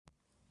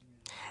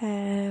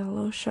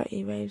Hello,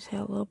 shorty babes.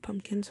 Hello,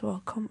 pumpkins.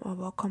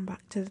 Welcome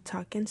back to the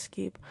Talking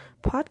Scoop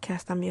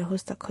podcast. I'm your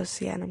host,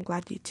 Akosia, and I'm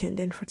glad you tuned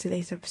in for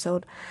today's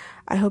episode.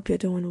 I hope you're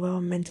doing well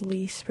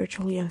mentally,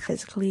 spiritually, and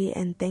physically.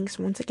 And thanks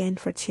once again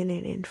for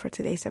tuning in for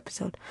today's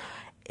episode.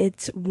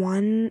 It's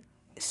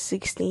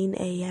 1:16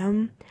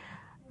 a.m.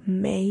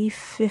 May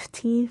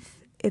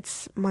 15th.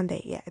 It's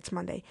Monday. Yeah, it's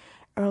Monday.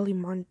 Early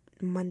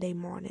Monday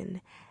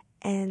morning,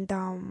 and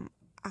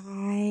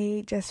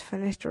I just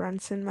finished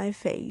rinsing my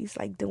face,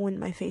 like doing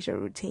my facial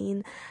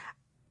routine.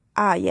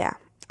 Yeah,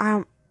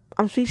 I'm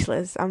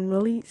speechless. I'm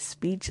really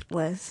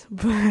speechless,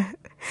 but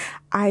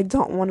I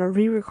don't want to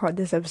re-record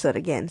this episode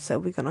again. So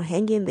we're gonna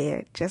hang in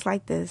there just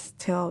like this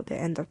till the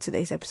end of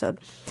today's episode.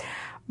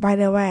 By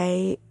the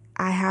way,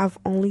 I have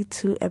only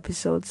 2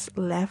 episodes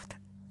left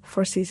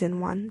for season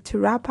 1 to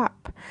wrap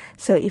up.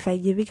 So if I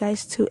give you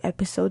guys 2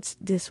 episodes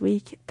this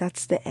week,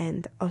 that's the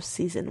end of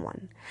season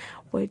 1,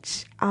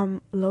 which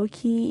I'm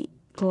low-key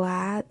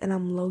glad and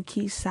I'm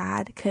low-key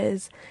sad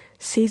because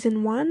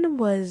season 1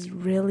 was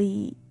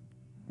really,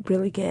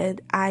 really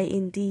good. I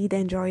indeed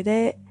enjoyed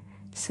it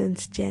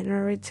since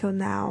January till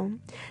now.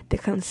 The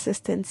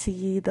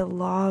consistency, the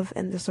love,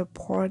 and the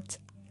support,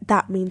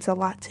 that means a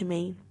lot to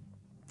me.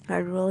 I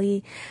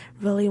really,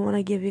 really want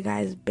to give you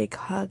guys big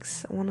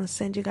hugs. I want to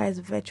send you guys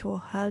virtual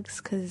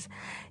hugs because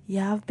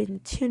y'all have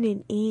been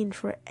tuning in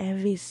for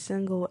every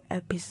single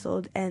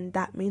episode, and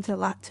that means a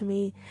lot to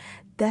me.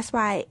 That's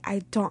why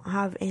I don't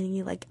have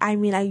any,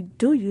 I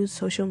do use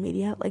social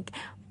media,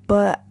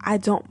 but I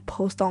don't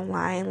post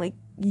online.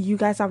 You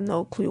guys have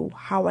no clue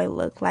how I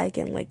look like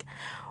and,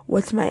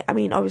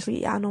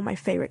 obviously, I know my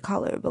favorite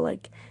color,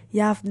 but,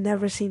 y'all have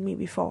never seen me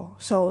before.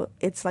 So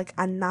it's,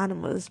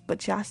 anonymous,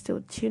 but y'all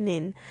still tune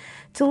in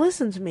to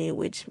listen to me,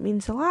 which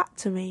means a lot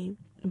to me.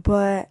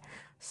 But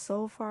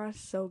so far,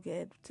 so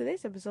good.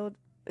 Today's episode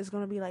is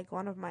going to be,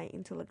 one of my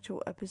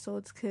intellectual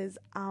episodes, because,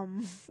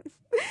 I'm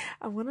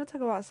going to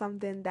talk about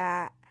something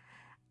that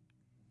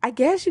I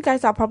guess you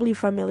guys are probably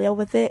familiar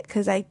with it,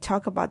 because I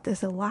talk about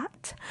this a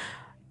lot.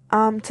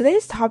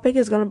 Today's topic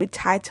is going to be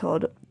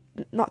titled...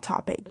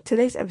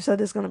 Today's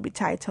episode is going to be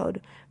titled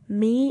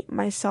Me,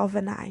 Myself,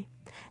 and I,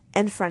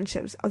 and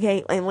Friendships,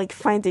 okay? And,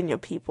 finding your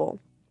people.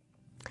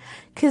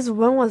 Because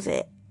when was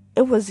it?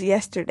 It was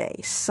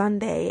yesterday,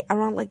 Sunday,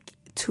 around,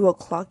 2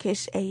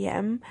 o'clock-ish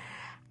a.m.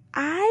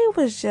 I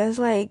was just,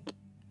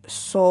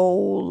 so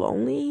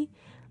lonely.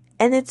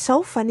 And it's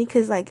so funny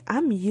because,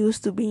 I'm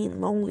used to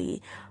being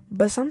lonely.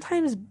 But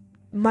sometimes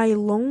my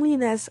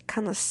loneliness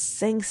kind of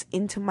sinks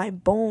into my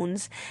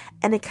bones,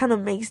 and it kind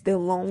of makes the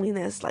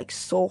loneliness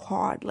so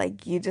hard.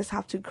 You just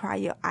have to cry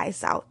your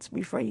eyes out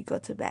before you go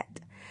to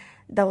bed.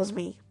 That was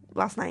me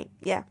last night.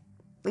 Yeah,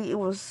 I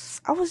was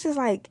just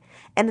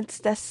and it's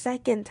the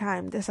second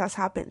time this has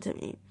happened to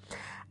me.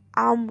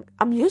 I'm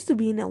used to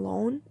being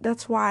alone.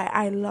 That's why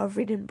I love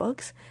reading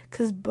books,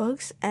 because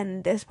books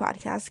and this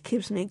podcast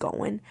keeps me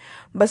going.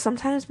 But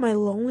sometimes my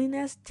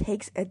loneliness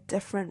takes a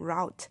different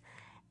route,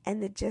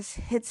 and it just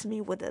hits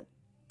me with a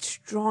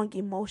strong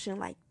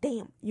emotion,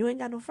 damn, you ain't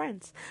got no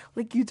friends.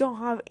 You don't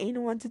have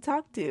anyone to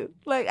talk to.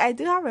 I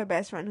do have a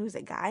best friend who's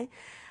a guy,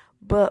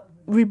 but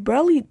we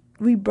barely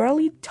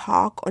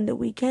talk on the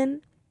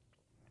weekend.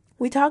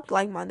 We talk,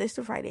 Mondays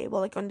to Friday,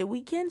 but, on the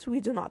weekends,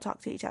 we do not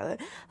talk to each other.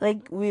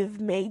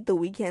 We've made the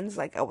weekends,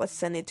 our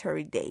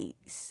sanitary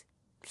days.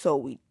 So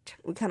we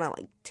kind of,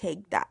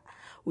 take that.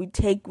 We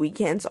take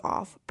weekends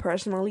off.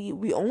 Personally,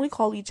 we only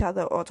call each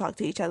other or talk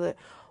to each other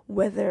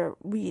whether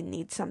we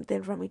need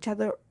something from each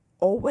other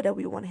or whether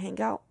we want to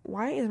hang out.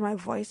 Why is my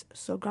voice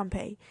so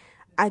grumpy?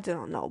 I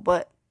don't know,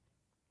 but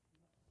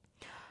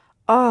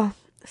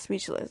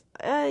speechless.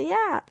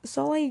 Yeah.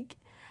 So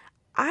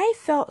I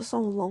felt so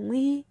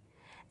lonely,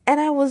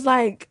 and I was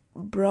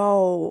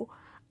bro,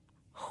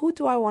 who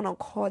do I want to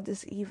call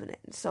this evening?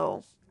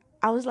 So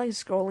I was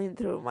scrolling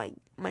through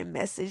my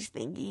message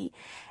thingy,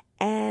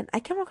 and I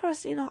came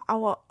across,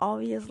 our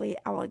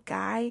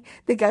guy,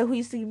 the guy who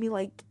used to give me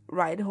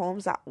ride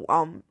homes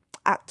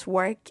at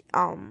work.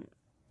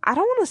 I don't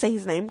want to say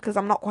his name because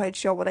I'm not quite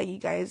sure whether you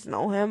guys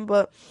know him,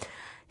 but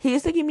he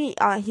used to give me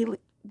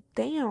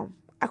damn,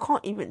 I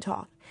can't even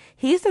talk.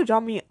 He used to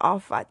drop me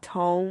off at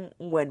home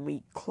when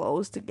we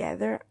close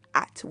together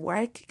at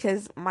work,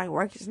 because my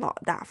work is not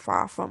that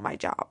far from my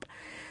job.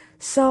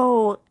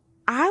 So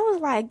I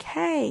was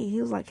hey.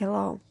 He was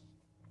hello.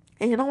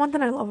 And you know one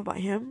thing I love about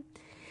him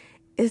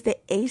is the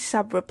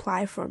ASAP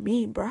reply for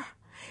me, bruh.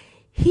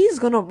 He's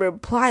gonna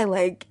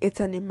reply it's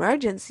an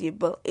emergency,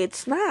 but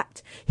it's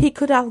not. He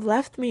could have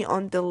left me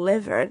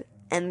undelivered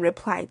and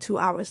replied 2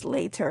 hours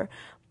later,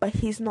 but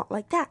he's not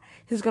like that.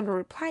 He's gonna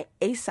reply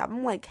ASAP.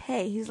 I'm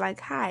hey. He's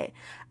hi.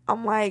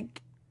 I'm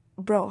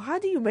bro, how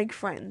do you make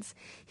friends?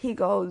 He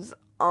goes,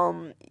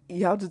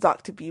 you have to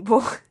talk to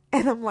people.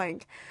 And I'm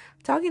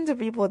talking to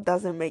people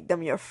doesn't make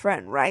them your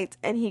friend, right?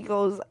 And he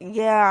goes,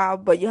 yeah,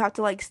 but you have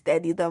to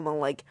steady them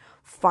and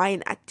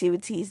find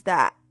activities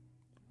that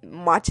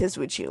matches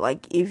with you.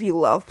 Like, if you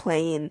love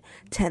playing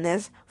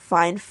tennis,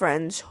 find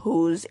friends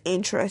whose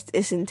interest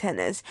is in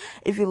tennis.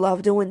 If you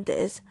love doing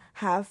this,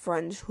 have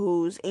friends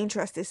whose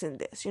interest is in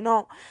this, you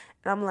know?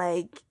 And I'm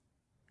like,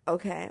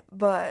 okay,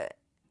 but,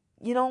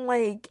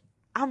 like,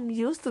 I'm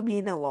used to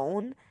being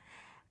alone,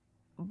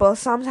 but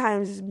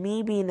sometimes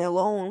me being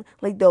alone,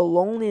 like, the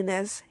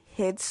loneliness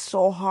hits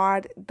so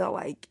hard that,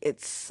 like,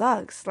 it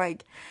sucks.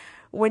 Like,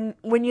 when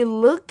you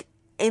look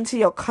into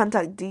your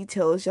contact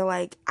details, you're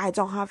like, I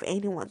don't have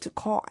anyone to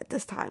call at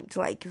this time to,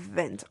 like,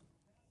 vent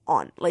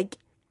on. Like,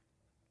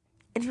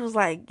 and he was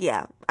like,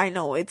 yeah, I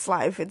know, it's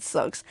life, it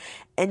sucks,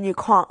 and you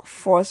can't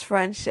force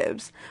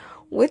friendships,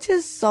 which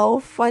is so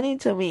funny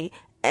to me,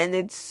 and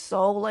it's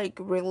so, like,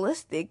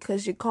 realistic,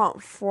 because you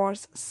can't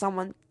force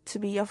someone to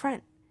be your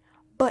friend.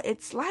 But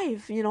it's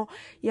life, you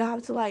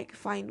have to, like,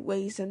 find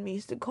ways and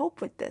means to cope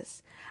with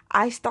this.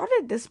 I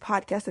started this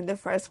podcast in the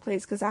first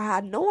place because I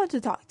had no one to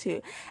talk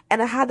to,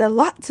 and I had a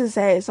lot to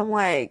say. So I'm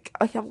like,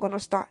 okay, I'm gonna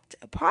start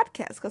a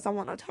podcast because I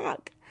want to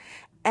talk,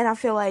 and I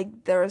feel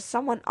like there is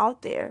someone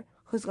out there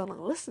who's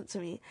gonna listen to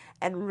me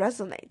and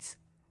resonates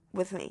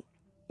with me.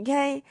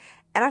 Okay,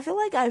 and I feel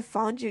like I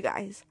found you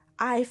guys.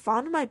 I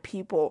found my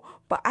people,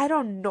 but I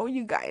don't know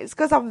you guys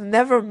because I've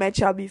never met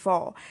y'all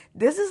before.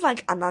 This is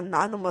like an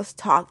anonymous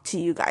talk to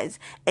you guys,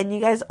 and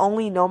you guys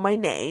only know my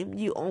name.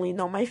 You only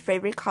know my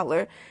favorite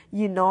color.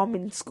 You know I'm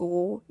in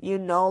school. You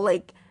know,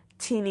 like,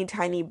 teeny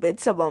tiny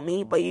bits about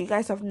me, but you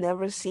guys have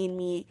never seen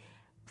me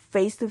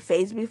face to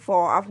face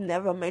before. I've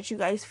never met you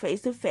guys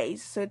face to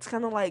face. So it's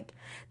kind of like,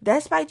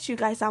 despite you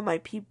guys are my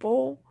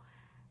people,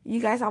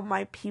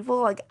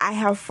 like, I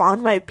have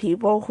found my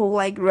people who,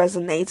 like,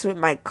 resonates with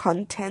my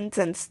content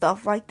and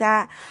stuff like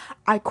that.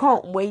 I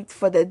can't wait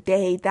for the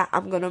day that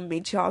I'm gonna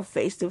meet y'all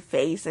face to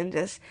face and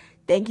just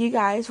thank you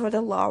guys for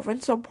the love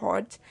and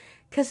support,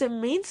 because it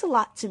means a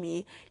lot to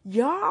me.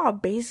 Y'all are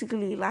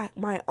basically like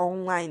my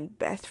online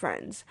best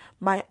friends,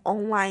 my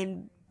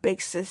online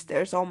big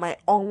sisters, or my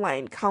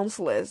online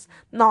counselors.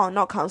 No,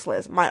 not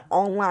counselors, my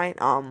online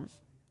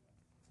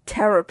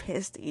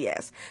therapist,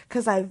 yes,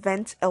 because I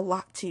vent a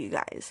lot to you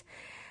guys.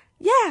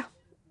 Yeah,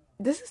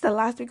 this is the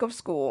last week of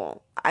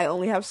school. I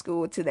only have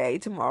school today,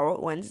 tomorrow,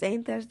 Wednesday,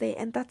 and Thursday,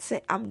 and that's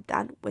it. I'm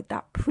done with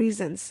that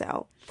prison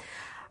cell.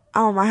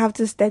 I have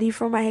to study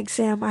for my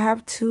exam. I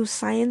have 2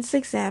 science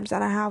exams,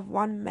 and I have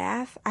 1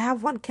 math. I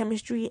have 1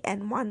 chemistry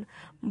and 1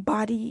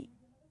 body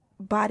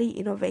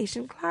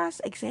innovation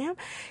class exam.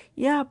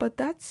 Yeah, but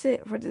that's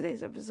it for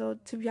today's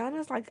episode. To be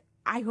honest, like,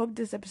 I hope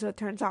this episode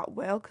turns out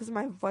well, because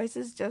my voice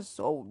is just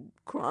so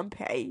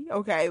grumpy.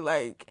 Okay,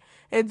 like,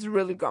 it's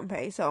really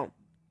grumpy. So,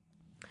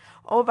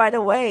 oh, by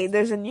the way,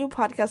 there's a new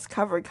podcast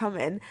cover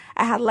coming.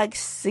 I had like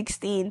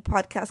 16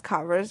 podcast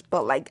covers,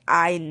 but, like,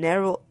 I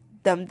narrowed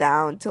them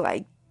down to,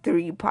 like,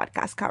 3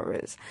 podcast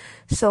covers.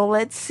 So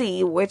let's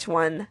see which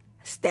one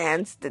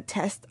stands the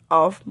test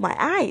of my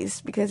eyes,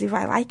 because if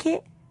I like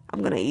it,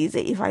 I'm gonna use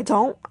it. If I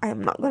don't,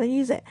 I'm not gonna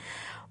use it.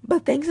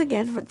 But thanks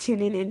again for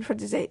tuning in for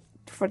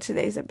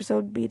today's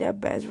episode. Be the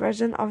best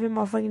version of your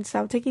motherfucking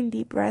self. Taking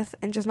deep breath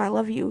and just, I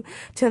love you.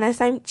 Till next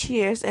time,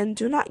 cheers. And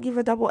do not give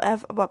a double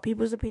F about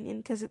people's opinion,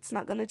 because it's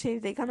not gonna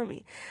change the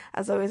economy.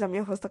 As always, I'm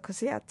your host,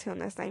 Akosia. Till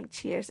next time,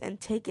 cheers, and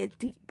take a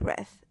deep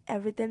breath.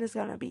 Everything is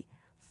gonna be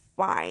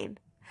fine.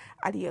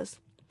 Adios.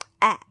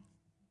 Ah.